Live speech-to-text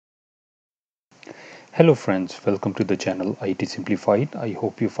Hello friends, welcome to the channel IT Simplified. I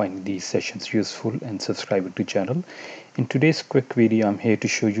hope you find these sessions useful and subscribe to the channel. In today's quick video, I'm here to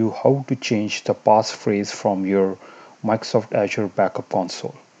show you how to change the passphrase from your Microsoft Azure backup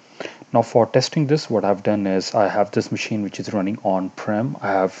console. Now for testing this, what I've done is I have this machine which is running on-prem. I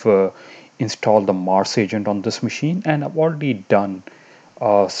have installed the Mars agent on this machine, and I've already done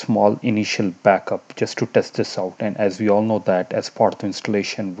a small initial backup just to test this out. And as we all know that as part of the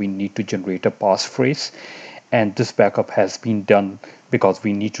installation, we need to generate a passphrase. And this backup has been done because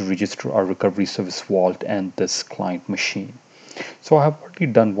we need to register our recovery service vault and this client machine. So I have already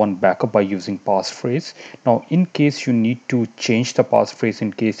done one backup by using passphrase. Now, in case you need to change the passphrase,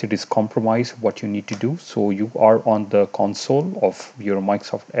 in case it is compromised, what you need to do, so you are on the console of your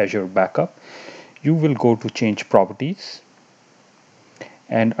Microsoft Azure backup, you will go to change properties,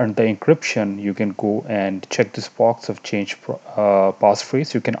 and under the encryption you can go and check this box of change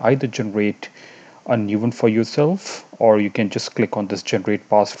passphrase. You can either generate a new one for yourself, or you can just click on this generate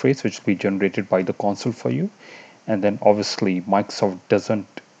passphrase, which will be generated by the console for you. And then obviously Microsoft doesn't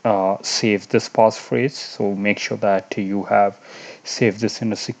save this passphrase, so make sure that you have saved this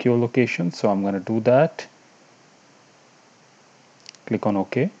in a secure location. So I'm going to do that. Click on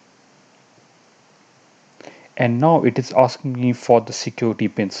OK. And now it is asking me for the security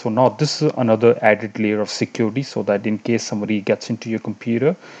pin. So now this is another added layer of security, so that in case somebody gets into your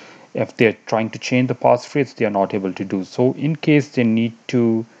computer, if they're trying to change the passphrase, they are not able to do so. In case they need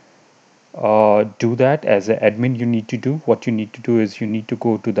to do that as an admin, you need to do what you need to do is you need to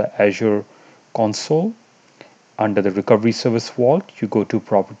go to the Azure console. Under the recovery service vault, you go to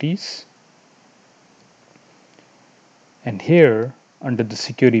properties, and here under the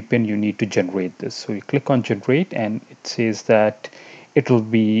security pin you need to generate this. So you click on generate, and it says that it will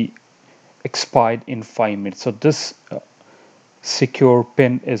be expired in 5 minutes. So this secure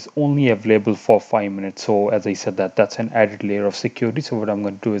pin is only available for 5 minutes. So as I said, that's an added layer of security. So what I'm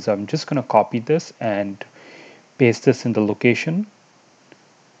going to do is I'm just going to copy this and paste this in the location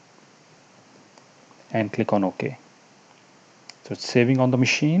and click on OK. So it's saving on the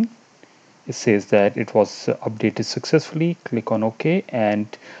machine. It says that it was updated successfully. Click on OK, and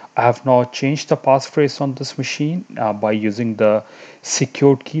I have now changed the passphrase on this machine by using the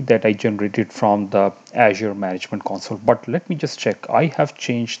secured key that I generated from the Azure Management Console. But let me just check. I have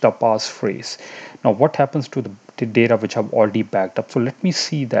changed the passphrase. Now what happens to the data which I've already backed up? So let me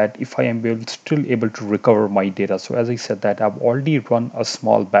see that if I am still able to recover my data. So as I said that I've already run a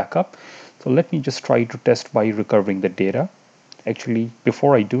small backup. So let me just try to test by recovering the data. Actually,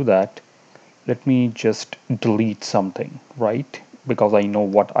 before I do that, let me just delete something, right? Because I know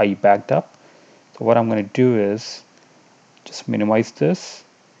what I backed up. So what I'm going to do is just minimize this,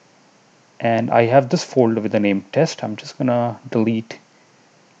 and I have this folder with the name test. I'm just going to delete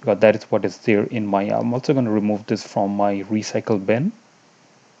because that is what is there in my. I'm also going to remove this from my recycle bin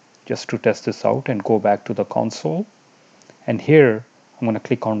just to test this out and go back to the console. And here I'm going to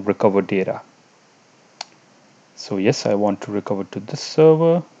click on recover data. So yes, I want to recover to this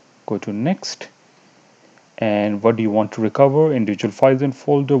server. Go to next. And what do you want to recover? Individual files and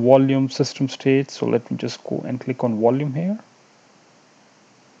folder, volume, system state. So let me just go and click on volume here.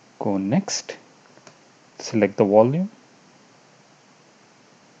 Go next. Select the volume.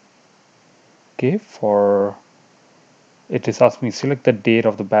 Okay, for it is asking me select the date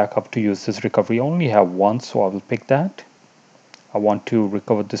of the backup to use this recovery. I only have one, so I will pick that. I want to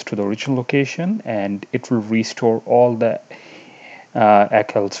recover this to the original location, and it will restore all the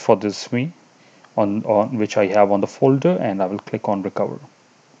ACLs for this me on which I have on the folder, and I will click on recover.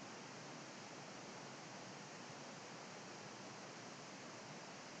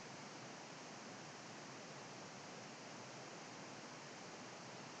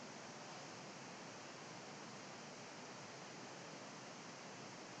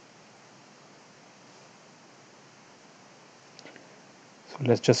 So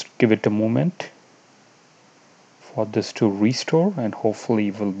let's just give it a moment for this to restore, and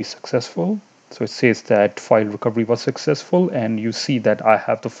hopefully will be successful. So it says that file recovery was successful, and you see that I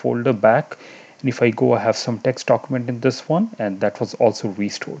have the folder back, and if I go, I have some text document in this one, and that was also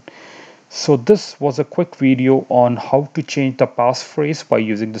restored. So this was a quick video on how to change the passphrase by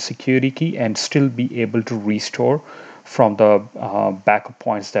using the security key and still be able to restore from the backup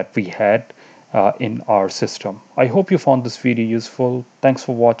points that we had in our system. I hope you found this video useful. Thanks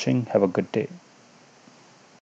for watching. Have a good day.